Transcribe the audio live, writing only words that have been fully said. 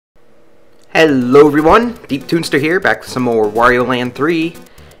Hello everyone, Deep Toonster here, back with some more Wario Land 3,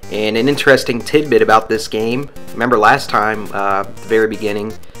 and an interesting tidbit about this game. Remember last time, at the very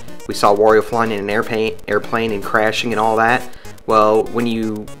beginning, we saw Wario flying in an airplane and crashing and all that. Well, when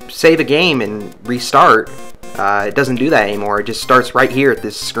you save a game and restart, it doesn't do that anymore. It just starts right here at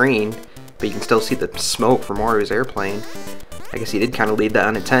this screen, but you can still see the smoke from Wario's airplane. I guess he did kind of leave that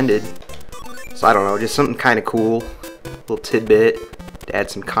unattended. So I don't know, just something kind of cool, little tidbit to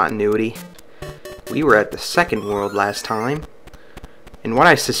add some continuity. We were at the second world last time, and what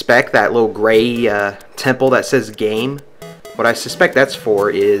I suspect, that little gray temple that says game, what I suspect that's for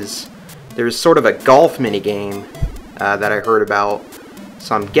is there's sort of a golf minigame that I heard about,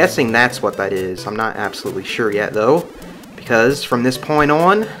 so I'm guessing that's what that is. I'm not absolutely sure yet though, because from this point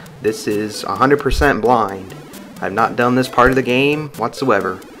on, this is 100% blind. I've not done this part of the game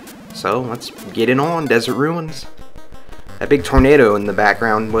whatsoever. So let's get it on, Desert Ruins. That big tornado in the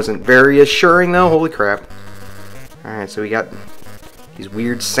background wasn't very assuring though, holy crap. Alright, so we got these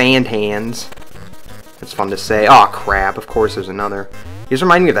weird sand hands. That's fun to say. Aw, crap, of course there's another. These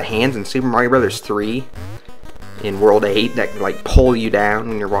remind me of the hands in Super Mario Bros. 3 in World 8 that like pull you down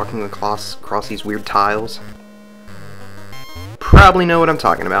when you're walking across these weird tiles. Probably know what I'm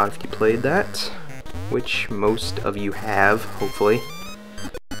talking about if you played that, which most of you have, hopefully.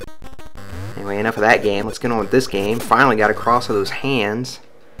 Anyway, enough of that game. Let's get on with this game. Finally got across of those hands.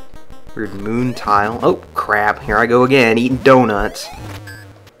 Weird moon tile. Oh, crap. Here I go again, eating donuts.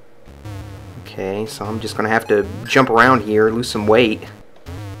 Okay, so I'm just going to have to jump around here, lose some weight.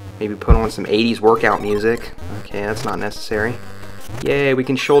 Maybe put on some 80s workout music. Okay, that's not necessary. Yay, we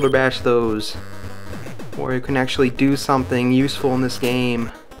can shoulder bash those. Wario can actually do something useful in this game.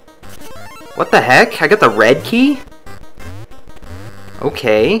 What the heck? I got the red key?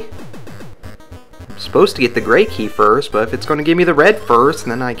 Okay. Supposed to get the gray key first, but if it's going to give me the red first,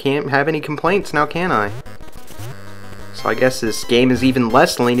 then I can't have any complaints now, can I? So I guess this game is even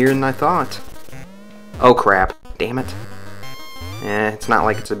less linear than I thought. Oh crap, damn it. It's not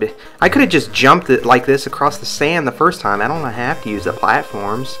like it's a bit... I could have just jumped it like this across the sand the first time. I don't have to use the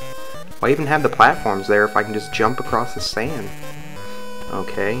platforms. Why even have the platforms there if I can just jump across the sand?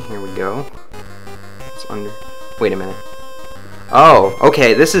 Okay, here we go. It's under... Wait a minute. Oh,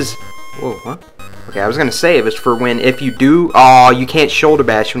 okay, this is... Whoa, what? Okay, I was gonna say it was for when, if you do... Oh, you can't shoulder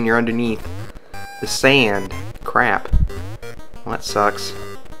bash when you're underneath the sand. Crap. Well, that sucks.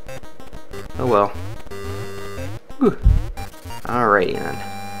 Oh well. Whew. Alrighty then.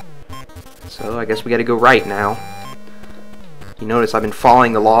 So, I guess we gotta go right now. You notice I've been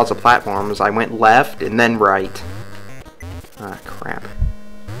following the laws of platforms. I went left and then right. Ah, crap.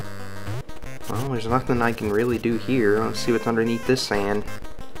 Well, there's nothing I can really do here. Let's see what's underneath this sand.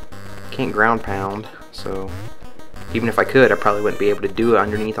 Can't ground pound, so even if I could, I probably wouldn't be able to do it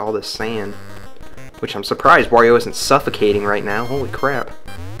underneath all this sand. Which I'm surprised Wario isn't suffocating right now. Holy crap.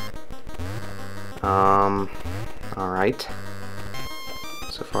 Alright.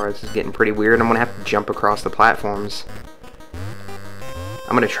 So far this is getting pretty weird. I'm gonna have to jump across the platforms.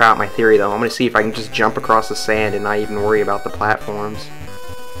 I'm gonna try out my theory though. I'm gonna see if I can just jump across the sand and not even worry about the platforms.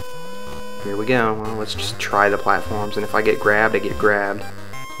 Here we go. Well, let's just try the platforms, and if I get grabbed, I get grabbed.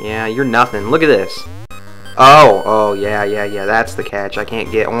 Yeah, you're nothing. Look at this. Oh, yeah, that's the catch. I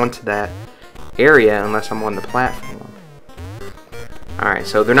can't get onto that area unless I'm on the platform. Alright,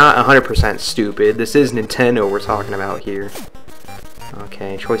 so they're not 100% stupid. This is Nintendo we're talking about here.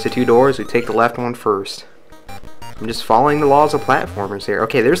 Okay, choice of two doors. We take the left one first. I'm just following the laws of platformers here.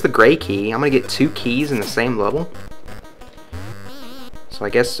 Okay, there's the gray key. I'm gonna get two keys in the same level. So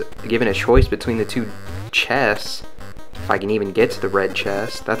I guess given a choice between the two chests, if I can even get to the red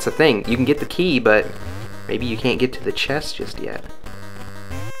chest. That's the thing. You can get the key, but maybe you can't get to the chest just yet.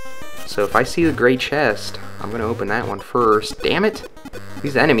 So if I see the gray chest, I'm going to open that one first. Damn it!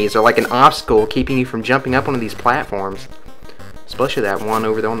 These enemies are like an obstacle keeping you from jumping up one of these platforms. Especially that one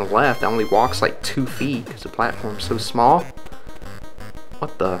over there on the left that only walks like 2 feet because the platform's so small.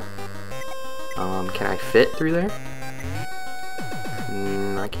 What the? Can I fit through there?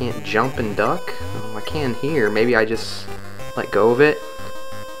 I can't jump and duck. Oh, I can here. Maybe I just let go of it.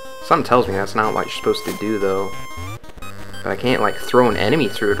 Something tells me that's not what you're supposed to do, though. But I can't, like, throw an enemy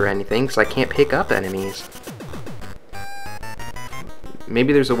through it or anything, because I can't pick up enemies.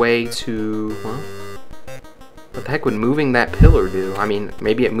 Maybe there's a way to... Well, what the heck would moving that pillar do? I mean,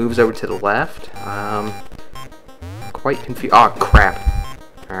 maybe it moves over to the left? Quite confused. Oh, crap.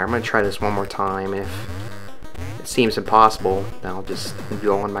 Alright, I'm going to try this one more time. If it seems impossible, then I'll just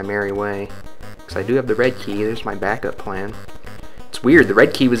go on my merry way. Because I do have the red key. There's my backup plan. It's weird. The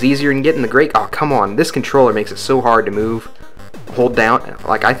red key was easier than getting the gray... Oh, come on. This controller makes it so hard to move hold down.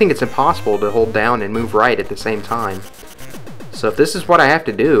 Like, I think it's impossible to hold down and move right at the same time. So if this is what I have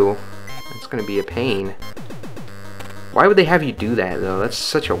to do, it's going to be a pain. Why would they have you do that, though? That's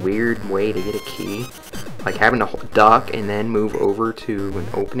such a weird way to get a key. Like having to duck and then move over to an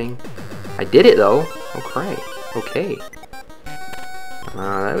opening. I did it, though. Okay. Okay.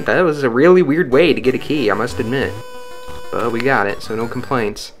 That was a really weird way to get a key, I must admit. But we got it, so no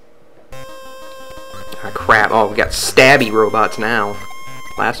complaints. Ah, crap. Oh, we got stabby robots now.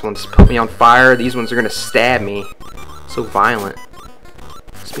 Last ones put me on fire. These ones are going to stab me. So violent.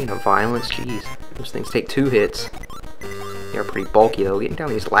 Speaking of violence, jeez. Those things take 2 hits. They're pretty bulky, though. Getting down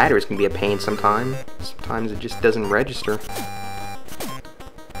these ladders can be a pain sometimes. Sometimes it just doesn't register.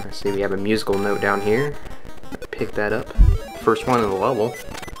 Let's see, we have a musical note down here. Pick that up. First one in the level.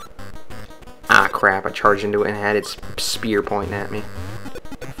 Ah, crap. I charged into it and had its spear pointing at me.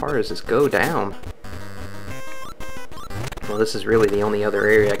 How far does this go down? Well, this is really the only other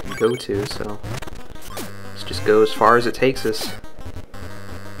area I can go to, so let's just go as far as it takes us.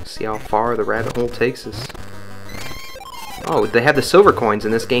 See how far the rabbit hole takes us. Oh, they have the silver coins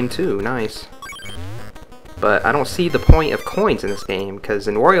in this game too. Nice. But I don't see the point of coins in this game, because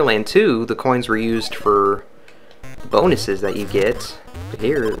in Wario Land 2, the coins were used for the bonuses that you get. But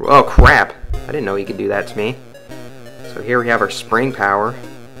here, oh crap! I didn't know you could do that to me. So here we have our spring power.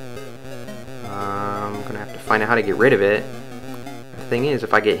 I'm gonna have to find out how to get rid of it. The thing is,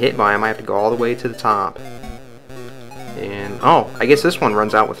 if I get hit by him, I have to go all the way to the top. And oh, I guess this one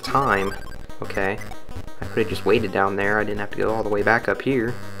runs out with time. Okay. I could have just waited down there. I didn't have to go all the way back up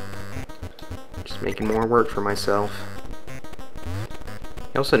here. Just making more work for myself.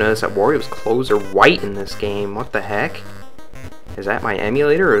 I also noticed that Wario's clothes are white in this game. What the heck? Is that my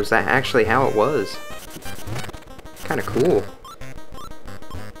emulator, or is that actually how it was? Kinda cool.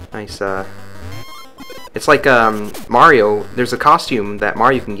 Nice, it's like, Mario. There's a costume that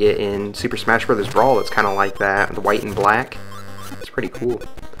Mario can get in Super Smash Bros. Brawl that's kinda like that. The white and black. It's pretty cool.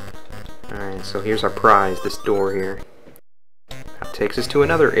 Alright, so here's our prize, this door here. That takes us to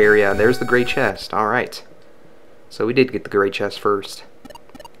another area. There's the gray chest. Alright. So we did get the gray chest first.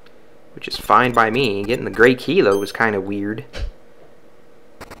 Which is fine by me. Getting the gray key, though, was kind of weird.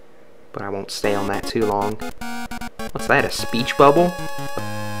 But I won't stay on that too long. What's that, a speech bubble?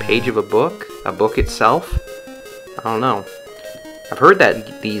 A page of a book? A book itself? I don't know. I've heard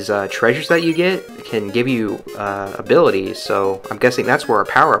that these treasures that you get can give you abilities, so I'm guessing that's where our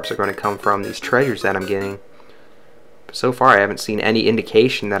power-ups are going to come from, these treasures that I'm getting. But so far I haven't seen any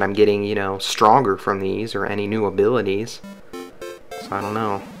indication that I'm getting, you know, stronger from these or any new abilities. So I don't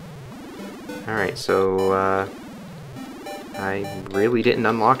know. Alright, so I really didn't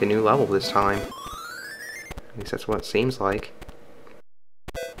unlock a new level this time. At least that's what it seems like.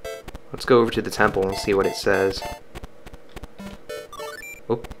 Let's go over to the temple and see what it says.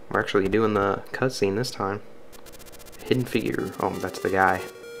 Oh, we're actually doing the cutscene this time. Hidden figure. Oh, that's the guy.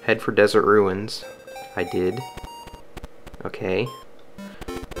 Head for desert ruins. I did. Okay.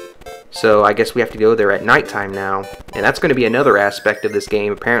 So I guess we have to go there at nighttime now. And that's going to be another aspect of this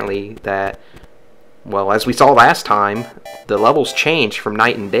game, apparently, that, well, as we saw last time, the levels change from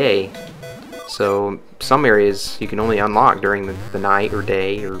night and day. So some areas you can only unlock during the night or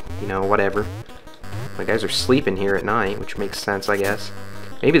day or, you know, whatever. My guys are sleeping here at night, which makes sense, I guess.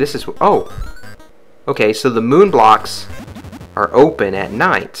 Maybe this is... Oh! Okay, so the moon blocks are open at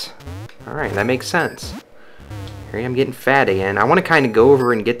night. Alright, that makes sense. Here I am getting fat again. I want to kind of go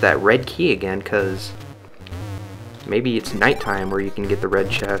over and get that red key again, because maybe it's nighttime where you can get the red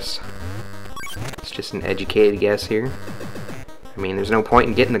chest. It's just an educated guess here. I mean, there's no point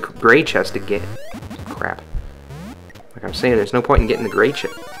in getting the gray chest to get... Crap. Like I'm saying, there's no point in getting the gray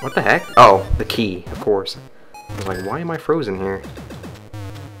chest. What the heck? Oh, the key, of course. I was like, why am I frozen here?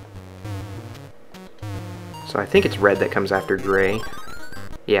 So I think it's red that comes after gray.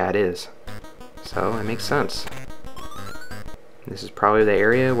 Yeah, it is. So it makes sense. This is probably the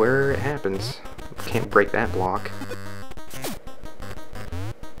area where it happens. Can't break that block.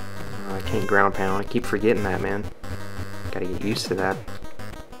 I can't ground pound. I keep forgetting that, man. Gotta get used to that.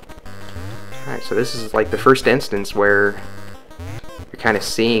 Alright, so this is like the first instance where you're kind of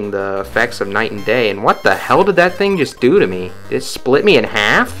seeing the effects of night and day. And what the hell did that thing just do to me? Did it split me in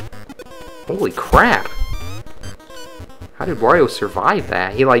half? Holy crap. How did Wario survive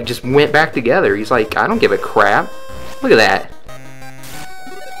that? He like just went back together. He's like, I don't give a crap. Look at that.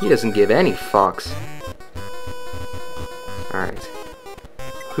 He doesn't give any fucks. Alright.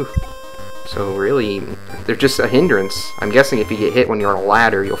 Whew. So really, they're just a hindrance. I'm guessing if you get hit when you're on a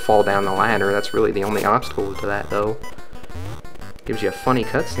ladder, you'll fall down the ladder. That's really the only obstacle to that, though. Gives you a funny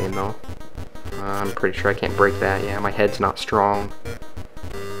cutscene, though. I'm pretty sure I can't break that. Yeah, my head's not strong.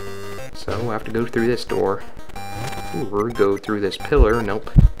 So we'll have to go through this door. Or go through this pillar.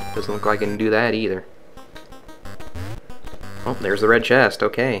 Nope. Doesn't look like I can do that either. Oh, there's the red chest.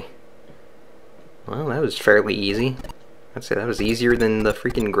 Okay. Well, that was fairly easy. I'd say that was easier than the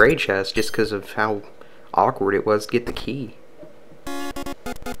freaking gray chest just because of how awkward it was to get the key.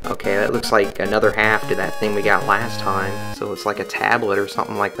 Okay, that looks like another half to that thing we got last time. So it's like a tablet or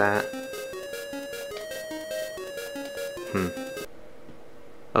something like that.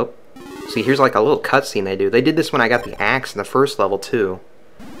 Oh, see, here's like a little cutscene they do. They did this when I got the axe in the first level too.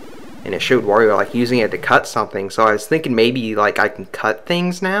 And it showed Wario like using it to cut something. So I was thinking maybe like I can cut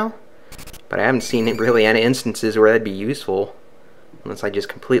things now. But I haven't seen it really any instances where that'd be useful. Unless I just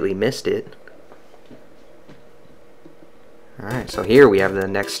completely missed it. Alright, so here we have the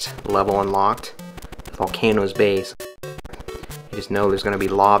next level unlocked. Volcano's Base. You just know there's going to be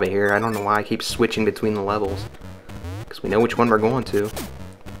lava here. I don't know why I keep switching between the levels. Because we know which one we're going to.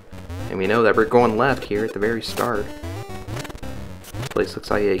 And we know that we're going left here at the very start. This place looks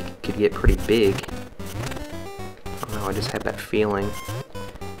like it could get pretty big. I don't know, I just have that feeling.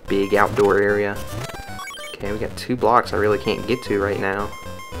 Big outdoor area. Okay, we got 2 blocks I really can't get to right now.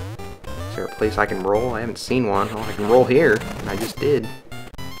 Is there a place I can roll? I haven't seen one. Oh, I can roll here, and I just did.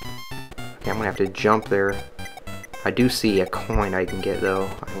 Okay, I'm gonna have to jump there. I do see a coin I can get though.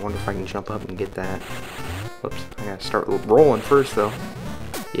 I wonder if I can jump up and get that. Whoops, I gotta start rolling first though.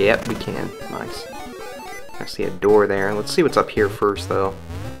 Yep, we can. Nice. I see a door there. Let's see what's up here first though.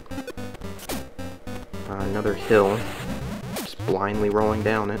 Another hill. Blindly rolling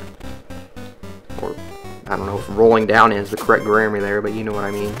down it. Or, I don't know if rolling down is the correct grammar there, but you know what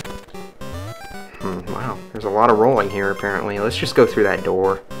I mean. Wow, there's a lot of rolling here apparently. Let's just go through that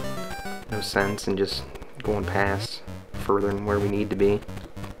door. No sense in just going past further than where we need to be.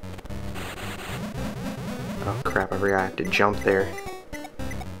 Oh crap, I forgot I have to jump there.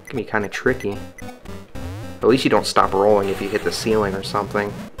 It can be kind of tricky. At least you don't stop rolling if you hit the ceiling or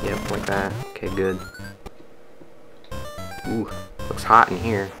something. Yep, like that. Okay, good. Ooh, looks hot in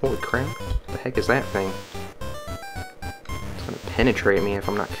here. Holy crap. What the heck is that thing? It's gonna penetrate me if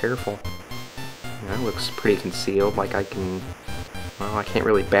I'm not careful. That looks pretty concealed, like I can... Well, I can't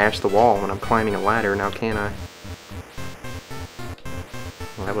really bash the wall when I'm climbing a ladder, now can I?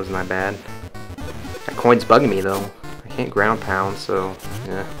 Well, that wasn't that bad. That coin's bugging me, though. I can't ground pound, so...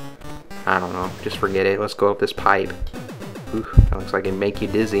 Yeah. I don't know. Just forget it. Let's go up this pipe. Ooh, that looks like it'd make you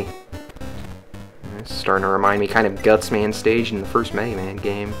dizzy. It's starting to remind me kind of Gutsman stage in the first Mega Man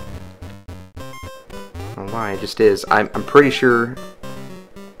game. I don't know why, it just is. I'm pretty sure...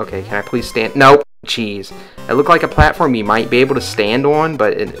 Okay, can I please stand? Nope! Jeez. It looked like a platform you might be able to stand on,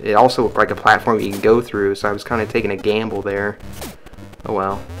 but it also looked like a platform you can go through, so I was kind of taking a gamble there. Oh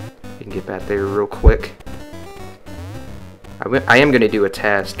well. You can get back there real quick. I am going to do a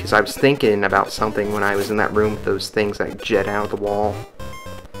test, because I was thinking about something when I was in that room with those things that jet out of the wall.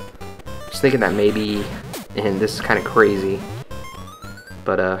 I was thinking that maybe, and this is kind of crazy,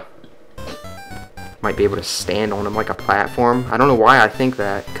 but might be able to stand on them like a platform. I don't know why I think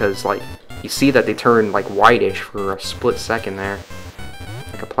that, because like you see that they turn like whitish for a split second there.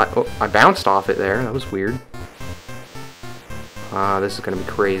 Like a oh, I bounced off it there. That was weird. This is gonna be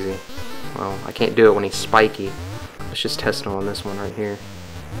crazy. Well, I can't do it when he's spiky. Let's just test it on this one right here.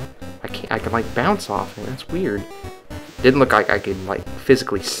 I can like bounce off it. That's weird. Didn't look like I could like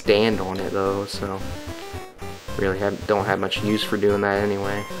physically stand on it though, so really don't have much use for doing that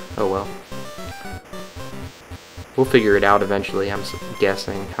anyway. Oh well. We'll figure it out eventually, I'm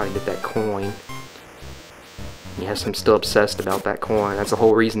guessing, how to get that coin. Yes, I'm still obsessed about that coin. That's the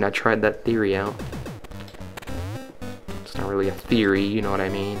whole reason I tried that theory out. It's not really a theory, you know what I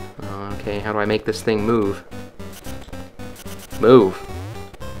mean. Okay, how do I make this thing move? Move!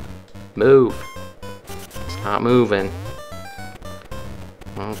 Move! It's not moving.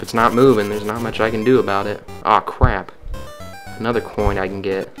 Well, if it's not moving, there's not much I can do about it. Aw, crap. Another coin I can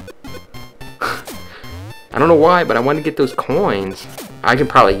get. I don't know why, but I want to get those coins. I can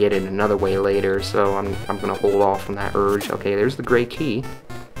probably get it another way later, so I'm gonna hold off on that urge. Okay, there's the gray key.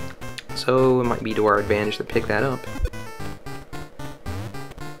 So it might be to our advantage to pick that up.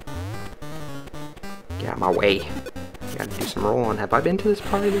 Get out of my way. Gotta do some rolling. Have I been to this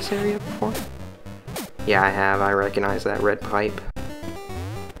part of this area before? Yeah, I have. I recognize that red pipe.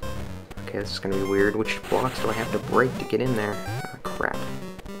 Okay, this is gonna be weird. Which blocks do I have to break to get in there? Oh, crap.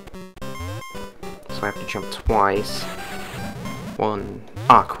 So I have to jump twice. One.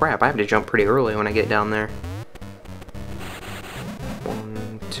 Ah, crap, I have to jump pretty early when I get down there.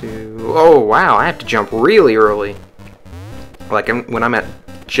 1, 2. Oh, wow, I have to jump really early. Like, when I'm at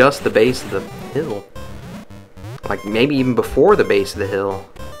just the base of the hill. Like, maybe even before the base of the hill.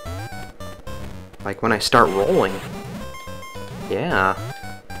 Like, when I start rolling. Yeah.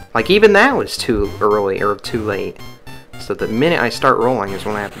 Like, even that was too early, or too late. So the minute I start rolling is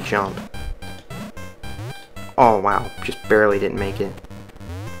when I have to jump. Oh, wow. Just barely didn't make it.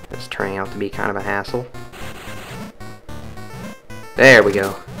 That's turning out to be kind of a hassle. There we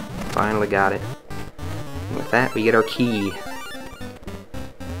go. Finally got it. And with that, we get our key.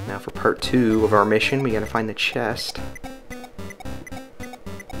 Now for part 2 of our mission, we gotta find the chest. And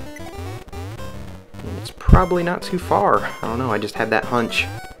it's probably not too far. I don't know, I just had that hunch.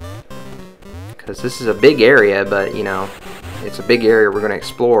 Because this is a big area, but, you know, it's a big area we're gonna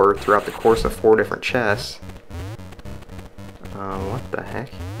explore throughout the course of 4 different chests. What the heck?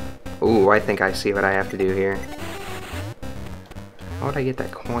 Ooh, I think I see what I have to do here. How would I get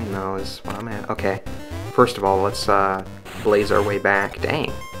that coin, though, is what I'm at. Okay. First of all, let's blaze our way back.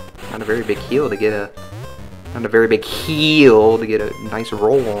 Dang. Not a very big heal to get a... Not a very big heal to get a nice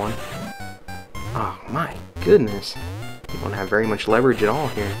roll on. Oh, my goodness. You don't have very much leverage at all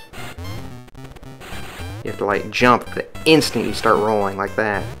here. You have to, like, jump the instant you start rolling like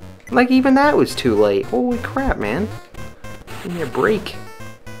that. Like, even that was too late. Holy crap, man. Give me a break.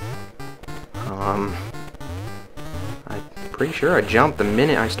 I'm pretty sure I jump the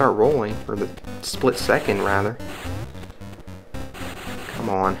minute I start rolling. Or the split second, rather. Come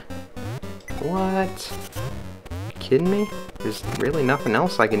on. What? You kidding me? There's really nothing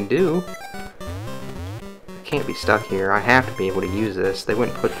else I can do. I can't be stuck here. I have to be able to use this. They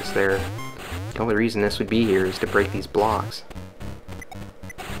wouldn't put this there. The only reason this would be here is to break these blocks.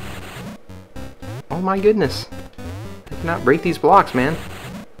 Oh my goodness. I cannot break these blocks, man.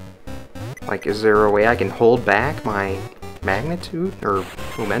 Like, is there a way I can hold back my magnitude? Or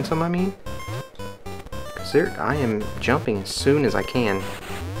momentum, I mean? Because I am jumping as soon as I can.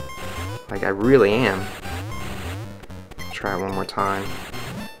 Like, I really am. Try it one more time.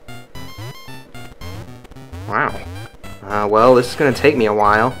 Wow. Well, this is going to take me a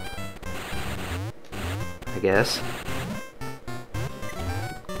while. I guess.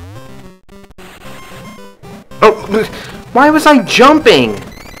 Oh! Why was I jumping?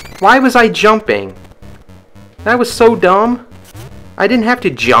 Why was I jumping? That was so dumb. I didn't have to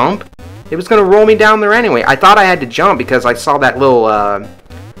jump. It was going to roll me down there anyway. I thought I had to jump because I saw that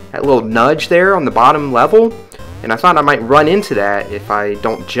little nudge there on the bottom level. And I thought I might run into that if I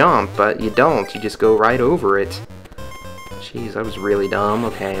don't jump, but you don't. You just go right over it. Jeez, that was really dumb.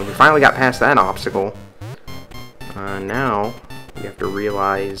 Okay, we finally got past that obstacle. Now, we have to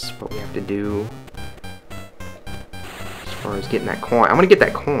realize what we have to do as far as getting that coin. I want to get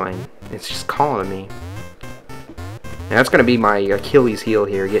that coin. It's just calling to me. And that's going to be my Achilles heel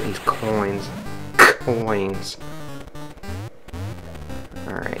here, get these coins. Coins.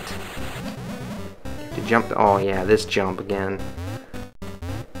 Alright. You have to jump. Oh, yeah, this jump again.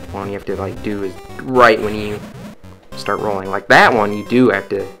 The one you have to, like, do is right when you start rolling. Like that one, you do have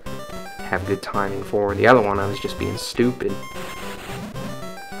to have good timing for. The other one, I was just being stupid.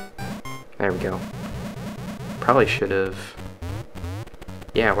 There we go. Probably should have...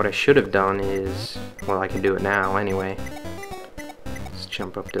 Yeah, what I should have done is... Well, I can do it now anyway. Let's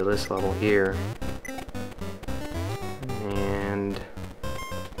jump up to this level here. And...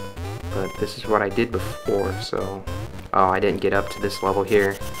 But this is what I did before, so... Oh, I didn't get up to this level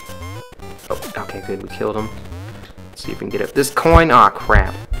here. Oh, okay, good, we killed him. Let's see if we can get up this coin. Aw,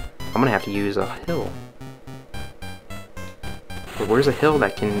 crap. I'm gonna have to use a hill. But where's a hill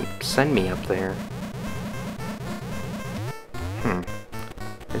that can send me up there?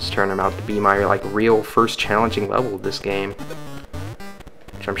 It's turning out to be my, like, real first challenging level of this game.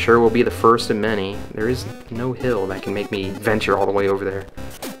 Which I'm sure will be the first of many. There is no hill that can make me venture all the way over there.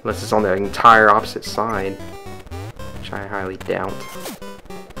 Unless it's on the entire opposite side. Which I highly doubt.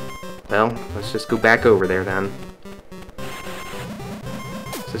 Well, let's just go back over there then.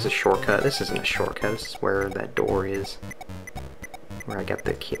 Is this a shortcut? This isn't a shortcut. This is where that door is. Where I got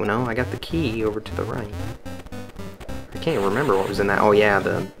the key. No, I got the key over to the right. I can't remember what was in that. Oh yeah,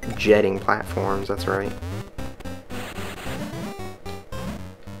 the jetting platforms. That's right.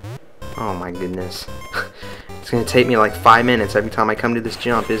 Oh my goodness. It's gonna take me like 5 minutes every time I come to this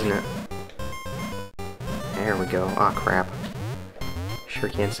jump, isn't it? There we go. Aw, crap. Sure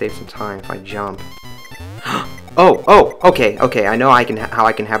can save some time if I jump. Oh, okay. I know how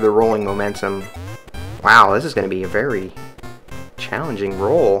I can have the rolling momentum. Wow, this is gonna be a very challenging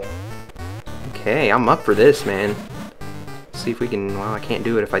roll. Okay, I'm up for this, man. Let's see if we can. Well, I can't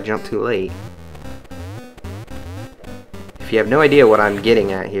do it if I jump too late. If you have no idea what I'm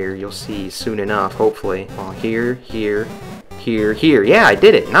getting at here, you'll see soon enough, hopefully. Well, here. Yeah, I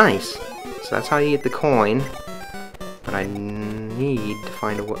did it. Nice. So that's how you get the coin. But I need to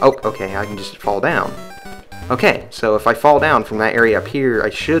find a way. Oh, okay, I can just fall down. Okay, so if I fall down from that area up here, I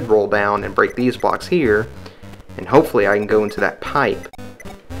should roll down and break these blocks here. And hopefully I can go into that pipe.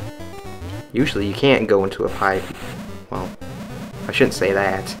 Usually you can't go into a pipe. Well, I shouldn't say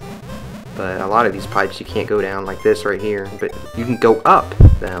that. But a lot of these pipes you can't go down like this right here. But you can go up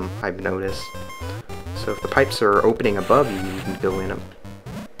them, I've noticed. So if the pipes are opening above you, you can go in them.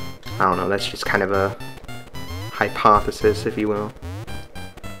 I don't know, that's just kind of a hypothesis, if you will.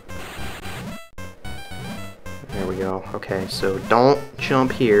 There we go. Okay, so don't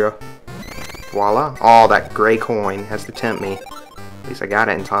jump here. Voila. Oh, that gray coin has to tempt me. At least I got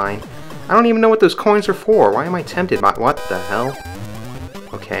it in time. I don't even know what those coins are for. Why am I tempted by... What the hell?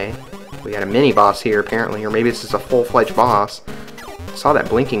 Okay. We got a mini-boss here, apparently. Or maybe this is a full-fledged boss. I saw that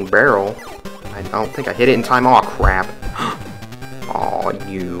blinking barrel. I don't think I hit it in time. Oh, crap. Oh,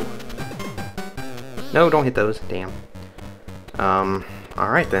 you. No, don't hit those. Damn.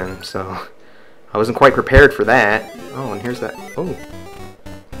 Alright then. So, I wasn't quite prepared for that. Oh, and here's that. Oh.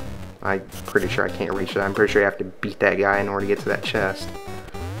 I'm pretty sure I can't reach that. I'm pretty sure you have to beat that guy in order to get to that chest.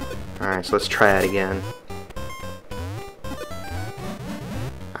 Alright, so let's try it again.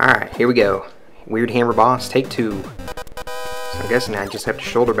 Alright, here we go. Weird hammer boss, take 2. So I'm guessing I just have to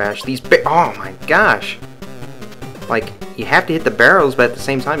shoulder bash these oh my gosh! Like, you have to hit the barrels, but at the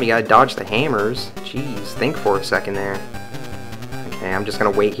same time you gotta dodge the hammers. Jeez, think for a second there. Okay, I'm just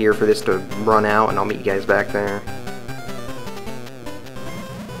gonna wait here for this to run out and I'll meet you guys back there.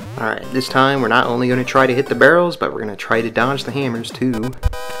 Alright, this time we're not only going to try to hit the barrels, but we're going to try to dodge the hammers too.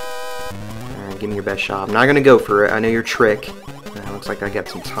 Alright, give me your best shot. I'm not going to go for it. I know your trick. Looks like I got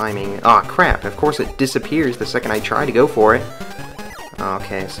some timing. Aw, crap. Of course it disappears the second I try to go for it.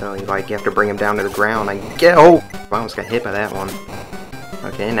 Okay, so you have to bring him down to the ground. Oh! I almost got hit by that one.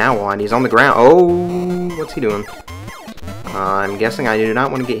 Okay, now what? He's on the ground. Oh! What's he doing? I'm guessing I do not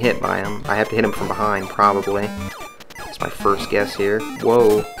want to get hit by him. I have to hit him from behind, probably. That's my first guess here.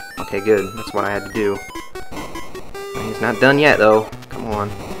 Whoa. Okay, good. That's what I had to do. He's not done yet, though. Come on.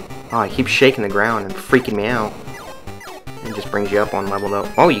 Oh, he keeps shaking the ground and freaking me out. It just brings you up one level,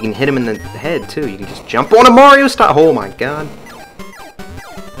 though. Oh, you can hit him in the head, too. You can just jump on a Mario style. Oh, my God.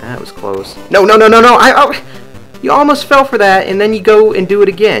 That was close. No, no, no, no, no. You almost fell for that, and then you go and do it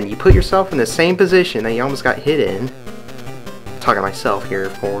again. You put yourself in the same position that you almost got hit in. I'm talking to myself here,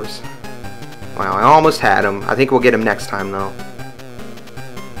 of course. Wow, I almost had him. I think we'll get him next time, though.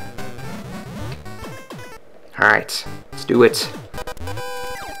 Alright, let's do it.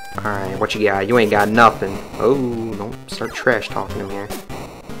 Alright, what you got? You ain't got nothing. Oh, don't start trash talking to me here.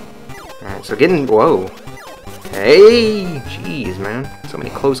 Alright, so getting... Whoa. Hey! Jeez, man. So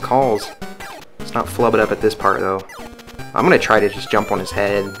many close calls. Let's not flub it up at this part, though. I'm going to try to just jump on his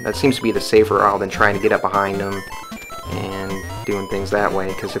head. That seems to be the safer route than trying to get up behind him and doing things that way.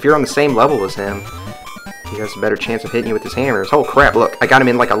 Because if you're on the same level as him, he has a better chance of hitting you with his hammers. Oh, crap, look. I got him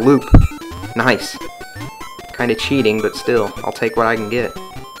in like a loop. Nice. Kind of cheating, but still, I'll take what I can get.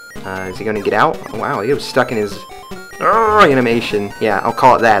 Is he going to get out? Oh, wow, he was stuck in his animation. Yeah, I'll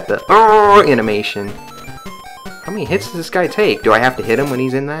call it that, the animation. How many hits does this guy take? Do I have to hit him when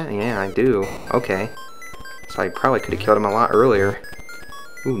he's in that? Yeah, I do. Okay. So I probably could have killed him a lot earlier.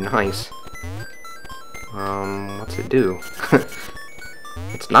 Ooh, nice. What's it do?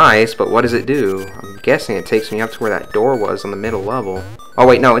 It's nice, but what does it do? I'm guessing it takes me up to where that door was on the middle level. Oh,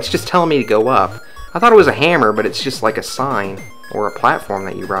 wait, no, it's just telling me to go up. I thought it was a hammer, but it's just like a sign or a platform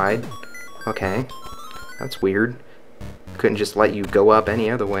that you ride. Okay. That's weird. Couldn't just let you go up any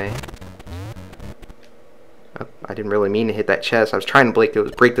other way. Oh, I didn't really mean to hit that chest. I was trying to break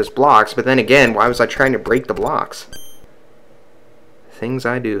those blocks, but then again, why was I trying to break the blocks? Things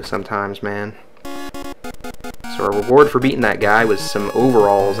I do sometimes, man. So our reward for beating that guy was some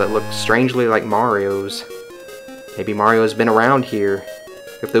overalls that looked strangely like Mario's. Maybe Mario's been around here.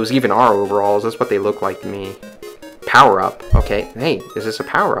 If those even are overalls, that's what they look like to me. Power-up. Okay, hey, is this a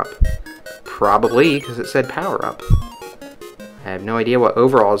power-up? Probably, because it said power-up. I have no idea what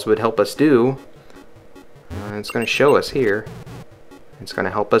overalls would help us do. It's going to show us here. It's going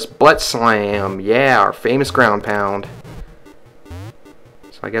to help us butt slam. Yeah, our famous ground pound.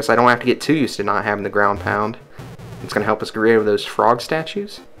 So I guess I don't have to get too used to not having the ground pound. It's going to help us get rid of those frog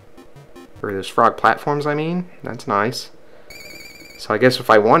statues. Or those frog platforms, I mean. That's nice. So I guess if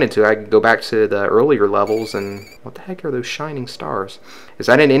I wanted to, I could go back to the earlier levels and... What the heck are those shining stars? Is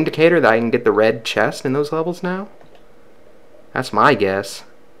that an indicator that I can get the red chest in those levels now? That's my guess.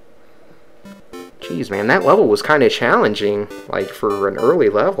 Jeez, man, that level was kind of challenging, like, for an early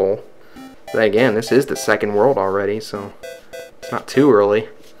level. But again, this is the second world already, so it's not too early.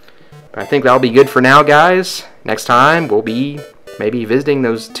 But I think that'll be good for now, guys. Next time, we'll be maybe visiting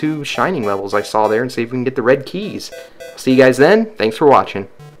those 2 shining levels I saw there and see if we can get the red keys. See you guys then. Thanks for watching.